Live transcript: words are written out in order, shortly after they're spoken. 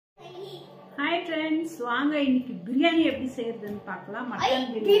Hi friends, வாங்க இன்னைக்கு பிரியாணி எப்படி செய்யறதுன்னு பார்க்கலாம். மட்டன்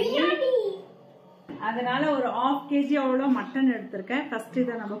பிரியாணி. அதனால ஒரு 1/2 kg அவ்வளோ மட்டன் எடுத்துர்க்கேன். ஃபர்ஸ்ட்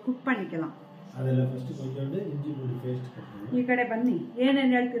இத நம்ம குக் பண்ணிக்கலாம். ಅದೆಲ್ಲ ಫಸ್ಟ್ கொஞ்சோண்டு இஞ்சி பூண்டு பேஸ்ட் ಕಟ್ಟணும். ಈ ಕಡೆ ಬನ್ನಿ.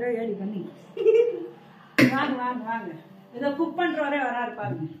 ಏನೇನ್ ಹೇಳ್ತಿರೋ ಹೇಳಿ ಬನ್ನಿ. வாங்க. இத குக் பண்றவரே வராரு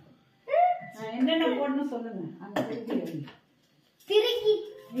பாருங்க. என்னென்ன போடணும் சொல்லுங்க. அந்த திருக்கி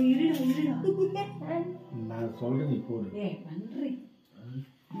இருடா. நான் சொல்றேன் நீ போடு. பண்றீ.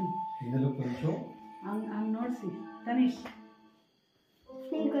 ಇದೆಲ್ಲ கொஞ்சம் அங்க நோட்சி. தனிஷ்.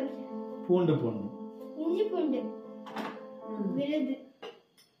 பூண்டு போடணும். இஞ்சி பூண்டு. விழுது.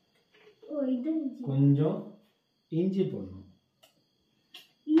 ஓ இது கொஞ்சம் இஞ்சி போடணும்.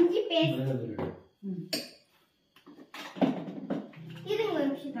 இஞ்சி பேஸ்ட். இது ஒரு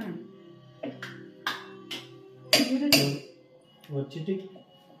நிமிஷம். ஒரு சிட்டி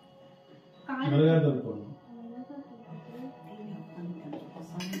மிளகாத்தூள் போடணும்.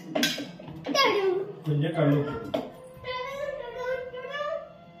 கொஞ்சம்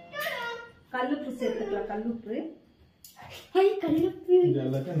கல்லுப்பு சேர்த்துக்கலாம். கல்லுப்பு இது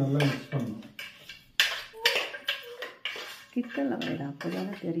எல்லாத்தையும் நல்லா மிக்ஸ் பண்ணணும். கிட்டல வைடா,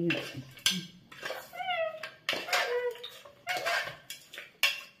 அப்பதானே தெரியும்.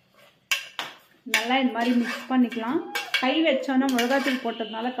 நல்லா இந்த மாதிரி மிக்ஸ் பண்ணிக்கலாம். கை வச்சோன்னா மிளகாத்தூள்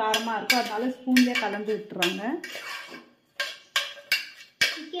போட்டதுனால காரமாக இருக்கும், அதனால ஸ்பூன்லேயே கலந்து விட்டுறாங்க.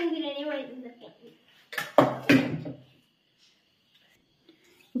 சிக்கன் பிரியாணி வாங்கியிருக்கேன்.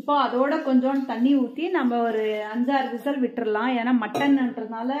 இப்போ அதோட கொஞ்சோண்டு தண்ணி ஊற்றி நம்ம ஒரு 5-6 விசில் விட்டுறலாம். ஏன்னா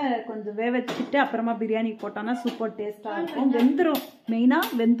மட்டன்ன்றதுனால கொஞ்சம் வேக வச்சுட்டு அப்புறமா பிரியாணி போட்டோம்னா சூப்பர் டேஸ்டாக இருக்கும். வெந்துடும்,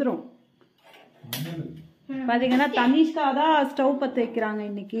 மெயினாக வெந்துடும். பார்த்தீங்கன்னா தனிஷ்கா தான் ஸ்டவ் பற்ற வைக்கிறாங்க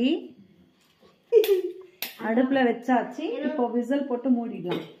இன்னைக்கு. அடுப்பில் வச்சாச்சு. இப்போ விசில் போட்டு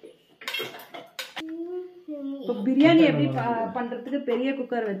மூடிடலாம். இப்போ பிரியாணி எப்படி பண்ணுறதுக்கு பெரிய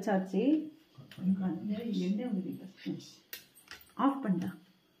குக்கர் வச்சாச்சு. ஆஃப் பண்ணா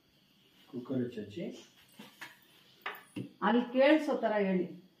ಕುಕ್ಕರ್ ಹಚ್ಚಿ ಅಲ್ಲಿ ಕೇಳಿಸೋ ಥರ ಹೇಳಿ.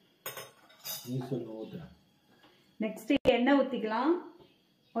 நெக்ஸ்ட் எண்ணெய் ஊற்றிக்கலாம்.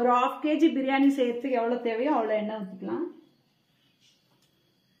 ஒரு 1/2 kg பிரியாணி செய்யறதுக்கு எவ்வளோ தேவையோ அவ்வளோ எண்ணெய் ஊற்றிக்கலாம்.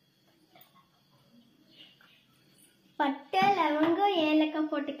 பட்டை லவங்கம் ஏலக்காய்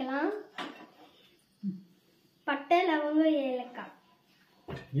போட்டுக்கலாம். பட்டை லவங்கம் ஏலக்காய்.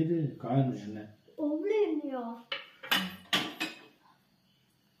 இது காணும் எண்ணெய். அவ்வளோ எண்ணெயா?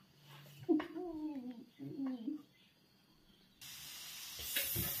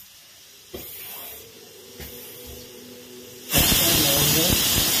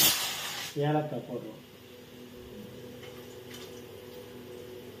 ஏலக்காய் போடுறோம்.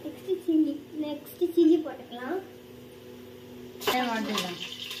 நெக்ஸ்ட் சில்லி போட்டுக்கலாம்.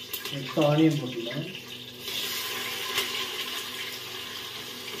 நெக்ஸ்ட் ஆனியன் போட்டுக்கலாம்.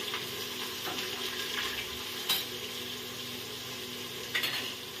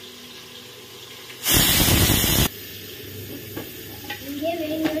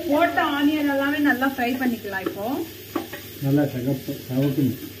 போட்ட ஆனியன் எல்லாமே நல்லா ஃப்ரை பண்ணிக்கலாம். இப்போ நல்லா சவப்பு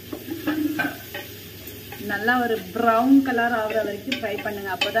நல்லா ஒரு ப்ரௌன் கலர் ஆகுற வரைக்கும் ஃப்ரை பண்ணுங்க.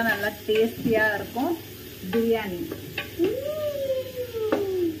 அப்போதான் நல்லா டேஸ்டியா இருக்கும் பிரியாணி.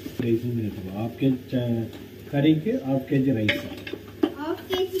 हाफ के करी के 1/2 kg राइस. 1/2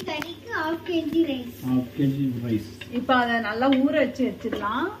 kg கறிக்கு 1/2 kg ரைஸ். 1/2 kg rice. இப்போ அதை நல்லா ஊற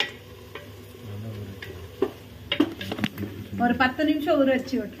வச்சிடலாம். ஒரு 10 நிமிஷம் ஊற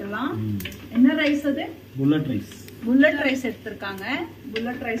வச்சு விட்டுலாம். என்ன ரைஸ் அது? Bullet rice. புல்லட் ரைஸ் எடுத்திருக்காங்க.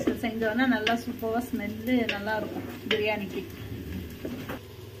 புல்லட் ரைஸ் செஞ்சோன்னா நல்லா சூப்பரா ஸ்மெல்லு நல்லா இருக்கும் பிரியாணிக்கு.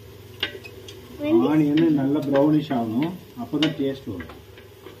 ஆனியன் நல்லா ப்ரௌனிஷ் ஆகணும், அப்பதான் டேஸ்ட் வரும்.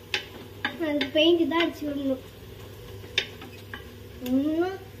 அது பெயிண்ட் தான் அடிச்சு விடணும்.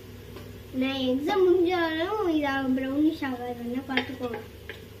 நான் எக்ஸாம் முடிஞ்சாலும் இதாக ப்ரௌனிஷ் ஆகாதுன்னு பார்த்துக்கோங்க.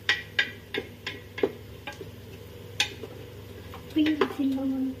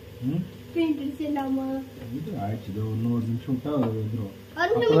 பெயிண்ட் இல்லாமா இது ஆயிடுச்சு. இன்னொரு நிமிஷம் விட்டா வந்துடும்.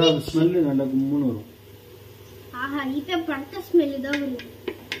 அப்பதான் ஸ்மெல்லு நல்லா கும்முன்னு வரும். ஆஹா, இப்போ படுத்த ஸ்மெல்லு தான் வரும்.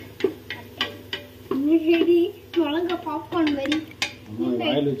 ரெடி மிளகா பாப்கார்ன் மாதிரி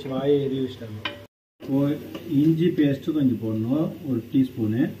வாயில் வச்சு வாயை எரி வச்சிட்டாங்க. இஞ்சி பேஸ்ட்டு கொஞ்சம் போடணும், 1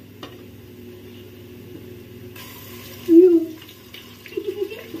 டீஸ்பூனு.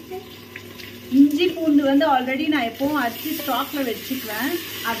 இஞ்சி பூண்டு வந்து ஆல்ரெடி நான் எப்பவும் அரிசி ஸ்டாக்ல வச்சுக்குவேன்.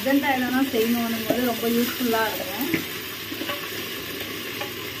 அர்ஜென்ட்டாக எதனா செய்யணும் போது ரொம்ப யூஸ்ஃபுல்லா இருக்கும்.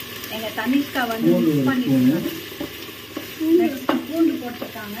 எங்க தனிஷ்கா வந்து மிக்ஸ் பண்ணிருக்காங்க. நெக்ஸ்ட் பூண்டு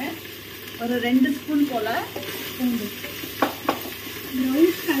போட்டிருக்காங்க. ஒரு 2 ஸ்பூன் போல பூண்டு. ப்ரௌன்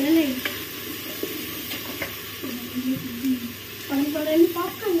கலர்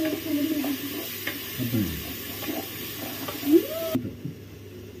பாப்கார்ன்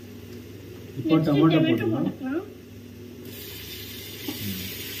இப்போ டொமேட்டோ போட்டுக்கலாம்.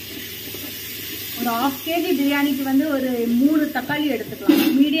 ஒரு 1/2 kg பிரியாணிக்கு வந்து ஒரு 3 தக்காளி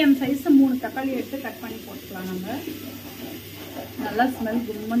எடுத்துக்கலாம். மீடியம் சைஸ் 3 தக்காளி எடுத்து கட் பண்ணி போட்டுக்கலாம். நம்ம நல்லா ஸ்மெல்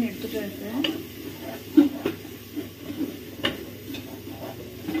கும்மன்னு எடுத்துட்டு இருக்கு.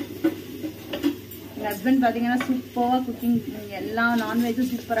 என் ஹஸ்பண்ட் பார்த்தீங்கன்னா சூப்பராக குக்கிங், எல்லா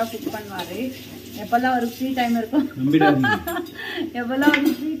நான்வெஜ்ஜும் சூப்பராக குக் பண்ணுவார். எப்பெல்லாம் ஒரு ஃப்ரீ டைம் இருக்கும் எப்பெல்லாம்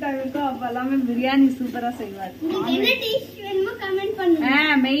ஒரு ஃப்ரீ டைம் இருக்கோ அப்போ எல்லாமே பிரியாணி சூப்பராக செய்வார்.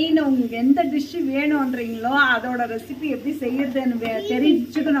 மெயின் உங்களுக்கு எந்த டிஷ் வேணும்ன்றீங்களோ அதோட ரெசிபி எப்படி செய்யறதுன்னு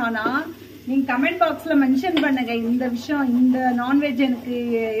தெரிஞ்சுக்கணும்னா நீங்க கமெண்ட் பாக்ஸ்ல மென்ஷன் பண்ணுங்க. இந்த விஷயம், இந்த நான்வெஜ் எனக்கு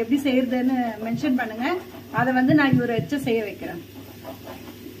எப்படி செய்யறதுன்னு மென்ஷன் பண்ணுங்க. அதை வந்து நான் இவரை வச்சு செய்ய வைக்கிறேன்.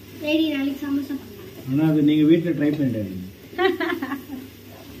 ஆனா அது நீங்க வீட்ல ட்ரை பண்ணிடுங்க.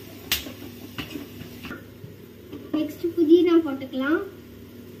 நெக்ஸ்ட் புதினா போட்டுக்கலாம்.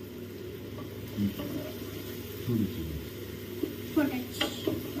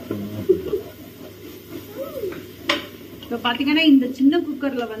 இப்போ பார்த்தீங்கன்னா இந்த சின்ன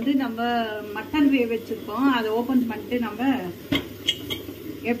குக்கர்ல வந்து நம்ம மட்டன் வேக வச்சிருக்கோம். அதை ஓபன் பண்ணிட்டு நம்ம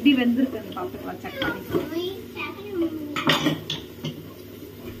எப்படி வெந்திருக்குன்னு பார்த்துக்கலாம். செக் பண்ணிக்கலாம்.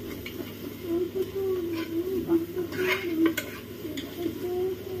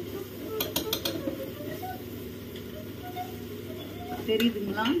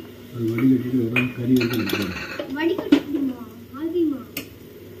 தெரியுதுங்களா? அது வடிகட்டிட்டு வெறும் கறி வந்து வடிகட்டிடுமா? ஆதிமா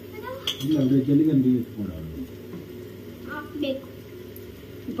இல்ல அது ஜெல்லிகண்டி எடுத்து போடுறாங்க.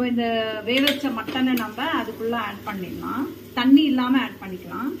 இப்போ இந்த வேக வச்ச மட்டனை நம்ம அதுக்குள்ள ஆட் பண்ணிடலாம். தண்ணி இல்லாம ஆட்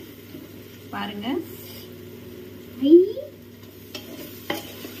பண்ணிக்கலாம். பாருங்க.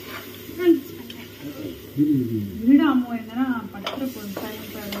 விடாமோ என்னன்னா பட்டை போட்டு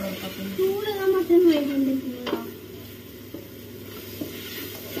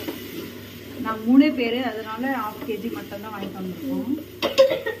நான் 3 பேரு, அதனால 1/2 kg மட்டன் தான் வாங்கிட்டு வந்திருக்கோம்.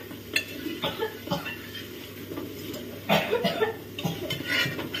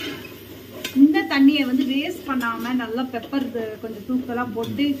 இந்த தண்ணியை வந்து வேஸ்ட் பண்ணாம நல்லா பெப்பர் கொஞ்சம் தூக்கெல்லாம்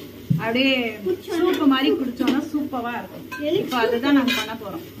போட்டு அப்படியே சூப்பு மாதிரி குடிச்சோம்னா சூப்பரா இருக்கும். இப்போ அதுதான் நாங்க பண்ண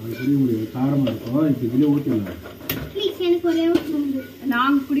போறோம். காரமா இருக்கும். இப்போ இதுல ஊத்திடலாம்.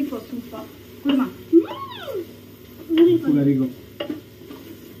 நாங்க குடிப்போம். சூப்பா குடுமா கறிக்கும்.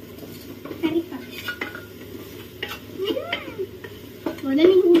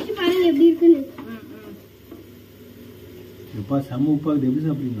 எப்படி இருக்குன்னு செம்ம உப்பா எப்படி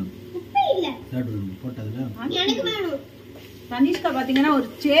சாப்பிடுங்க? போட்டதுல தனிஷ்கா பாத்தீங்கன்னா ஒரு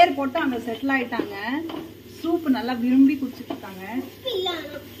சேர் போட்டு அங்க செட்டில் ஆயிட்டாங்க. சூப் நல்லா விரும்பி குடிச்சிட்டு இருக்காங்க.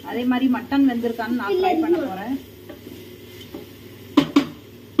 அதே மாதிரி மட்டன் வெந்திருக்கான்னு நான் ட்ரை பண்ண போறேன்.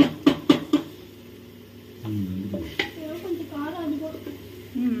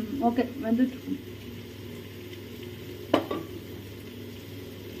 ஓகே, வெந்துட்டு இருக்கு.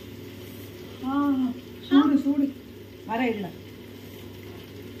 சூடு சூடு வர இல்ல,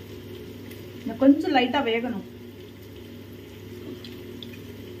 கொஞ்சம் லைட்டா வேகணும்.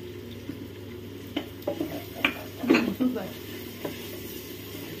 சூப்பர்.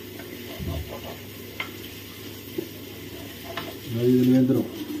 இதுல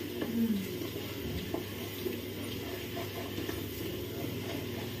வெந்துரும்.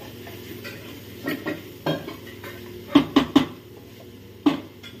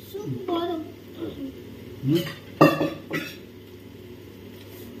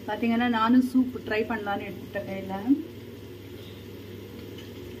 பாத்தீங்கன்னா நானும் சூப் ட்ரை பண்ணலான்னு எடுத்துட்ட கையில.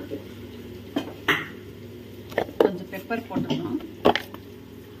 கொஞ்சம் பெப்பர் போட்டுக்கலாம்.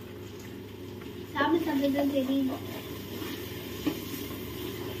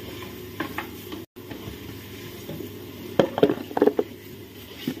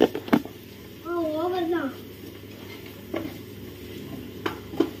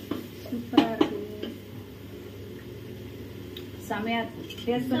 சூப்பரா இருக்கு. செமையா இருக்கு.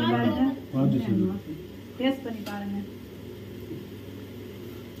 டேஸ்ட் பண்ணி பாருங்க. டேஸ்ட் பண்ணி பாருங்க.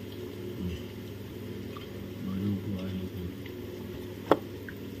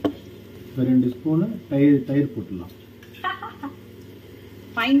 ரெண்டு ஸ்பூன் தயிர் போட்டுடலாம்.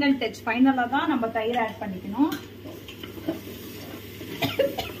 Final touch. ஃபைனலா தான் நம்ம தயிர் ஆட் பண்ணிக்கணும்.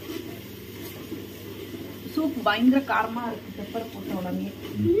 சூப் பயங்கர காரமா இருக்கு பெப்பர் போட்ட உடனே.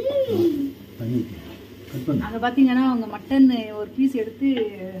 அங்க பாத்தீங்கன்னா அவங்க மட்டன் ஒரு பீஸ் எடுத்து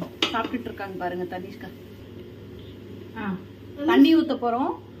சாப்பிட்டுட்டு இருக்காங்க பாருங்க தனிஷ்கா. தண்ணி ஊத்த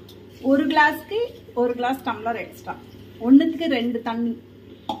போறோம். 1 கிளாஸ்க்கு 1 கிளாஸ் டம்ளர் எக்ஸ்ட்ரா. 1க்கு 2 தண்ணி.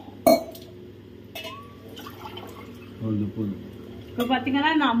 இப்ப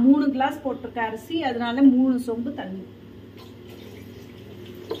பாத்தீங்கன்னா நான் 3 கிளாஸ் போட்டிருக்கேன் அரிசி, அதனால 3 சொம்பு தண்ணி.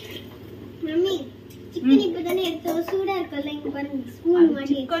 மம்மி சிக்கன் இப்பதானே எடுத்தோம் சூடா இருக்குல்ல இங்க பாருங்க ஸ்பூன்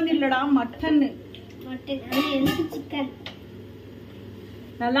மாதிரி சிக்கன் இல்லடா மட்டன் மட்டன் அது எனக்கு சிக்கன்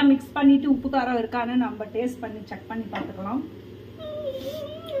நல்லா மிக்ஸ் பண்ணிட்டு உப்பு காரம் இருக்கான்னு நம்ம டேஸ்ட் பண்ணி செக் பண்ணி பார்த்துக்கலாம்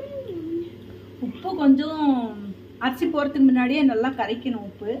உப்பு கொஞ்சம் அரிசி போறதுக்கு முன்னாடியே நல்லா கரைக்கணும்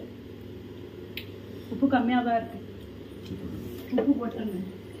உப்பு கம்மியாக தான் இருக்கு உப்பு போட்டுருங்க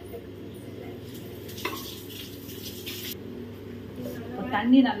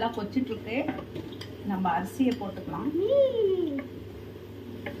தண்ணி நல்லா கொச்சிட்டு இருக்கு நம்ம அரிசியை போட்டுக்கலாம்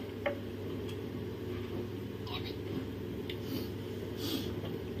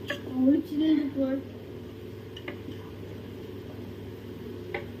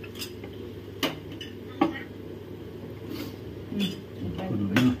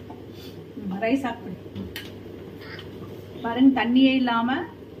ரைஸ் ஆக்கு பாருங்க தண்ணியே இல்லாம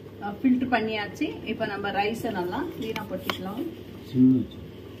ஃபில்டர் பண்ணியாச்சு இப்போ நம்ம ரைஸை நல்லா க்ளீனாக போட்டுக்கலாம்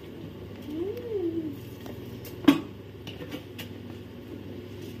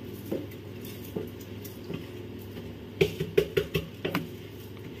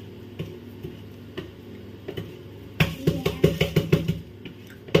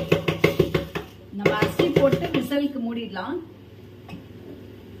நம்ம அரிசி போட்டு விசலுக்கு மூடிடலாம்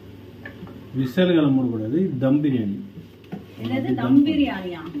விசல்களை மூடக்கூடாது தம் பிரியாணி என்னது தம்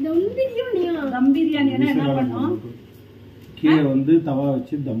பிரியாணியா தம் பிரியாணினா என்ன பண்ணோம் கீழே வந்து தவா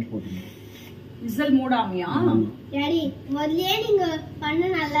வச்சு தம் போடணும் விசல் மூடாமையா டாடி முதல்லயே நீங்க பண்ண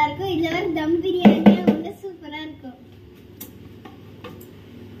நல்லா இருக்கும் இதுல வேற தம் பிரியாணி வந்து சூப்பரா இருக்கும்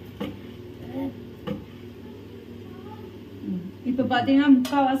இப்ப பாத்தீங்கன்னா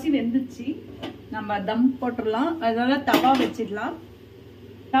முக்காவாசி வெந்துச்சு நம்ம தம் போட்டுடலாம் அதனால தவா வச்சிடலாம்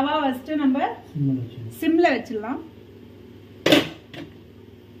தவா வச்சுட்டு நம்ம சிம்ல வச்சிடலாம்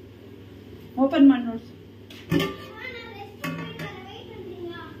ஓபன் பண்ணணும்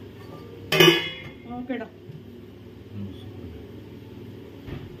ஓகேடா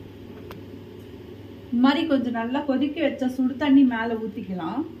இந்த மாதிரி கொஞ்சம் நல்லா கொதிக்க வச்ச சுடு தண்ணி மேல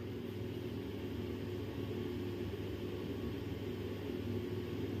ஊத்திக்கலாம்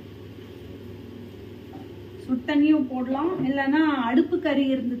சுடு தண்ணியும் போடலாம் இல்லைன்னா அடுப்பு கறி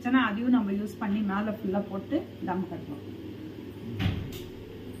இருந்துச்சுன்னா அதையும் நம்ம யூஸ் பண்ணி மேல ஃபுல்லா போட்டு தம் கட்டலாம்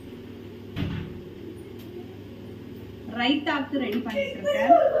ரைத்தாக்கு ரெடி பண்ணிட்டு இருக்கேன்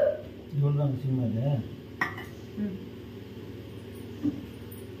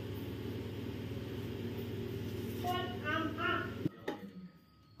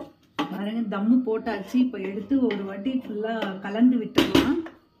பாருங்க தம்மு போட்டாச்சு இப்போ எடுத்து ஒரு வாட்டி ஃபுல்லா கலந்து விட்டுடலாம்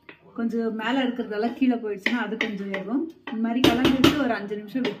கொஞ்சம் மேல இருக்கிறதெல்லாம் கீழே போயிடுச்சுன்னா அது கொஞ்சம் வேகும் இந்த மாதிரி கலந்து விட்டு ஒரு 5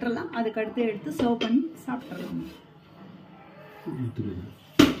 நிமிஷம் விட்டுறலாம் அதுக்கடுத்து எடுத்து சர்வ் பண்ணி சாப்பிட்றலாம்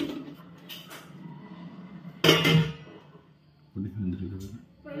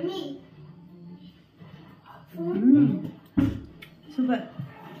சூப்பர்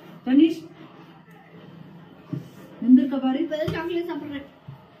தனிஷ் வெந்திருக்க பாரு இப்பதான் சாக்லேட் சாப்பிடுறேன்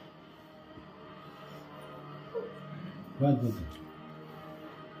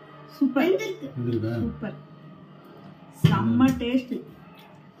சூப்பர் சூப்பர் செம்ம டேஸ்ட்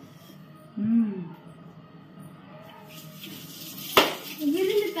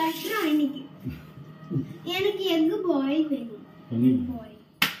விருந்து கட்டுறோம் இன்னைக்கு எனக்கு எக் பாய் வேணும்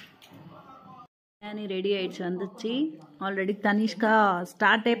பிரியாணி ரெடி ஆயிடுச்சு வந்துச்சு ஆல்ரெடி தனிஷ்கா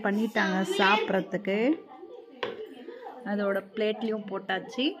ஸ்டார்ட்டே பண்ணிட்டாங்க சாப்பிட்றதுக்கு அதோட பிளேட்லேயும்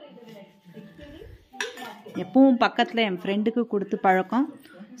போட்டாச்சு எப்பவும் பக்கத்தில் என் ஃப்ரெண்டுக்கு கொடுத்து பழக்கம்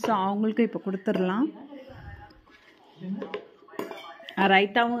ஸோ அவங்களுக்கு இப்போ கொடுத்துடலாம்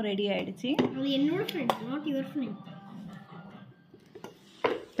ரைத்தாவும் ரெடி ஆயிடுச்சு என்னோட friend not your friend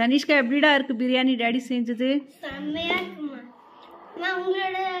Tanishka எப்படிடா இருக்கு பிரியாணி டேடி செஞ்சது செம்மையா இருக்குமா அம்மா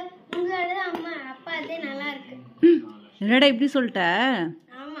உங்களோட அம்மா அப்பா அது நல்லா இருக்கு என்னடா இப்படி சொல்லிட்ட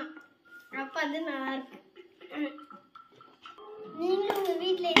ஆமா அப்பா அது நல்லா இருக்கு நீங்களும் உங்க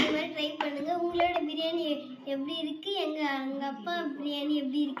வீட்ல இந்த மாதிரி ட்ரை பண்ணுங்க உங்களோட பிரியாணி எப்படி இருக்கு எங்க அப்பா பிரியாணி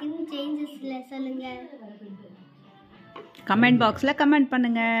எப்படி இருக்குன்னு சேஞ்சஸ்ல சொல்லுங்க கமெண்ட் பாக்ஸ்ல கமெண்ட்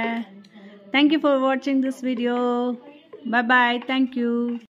பண்ணுங்க தேங்க்யூ ஃபார் வாட்சிங் this video bye bye thank you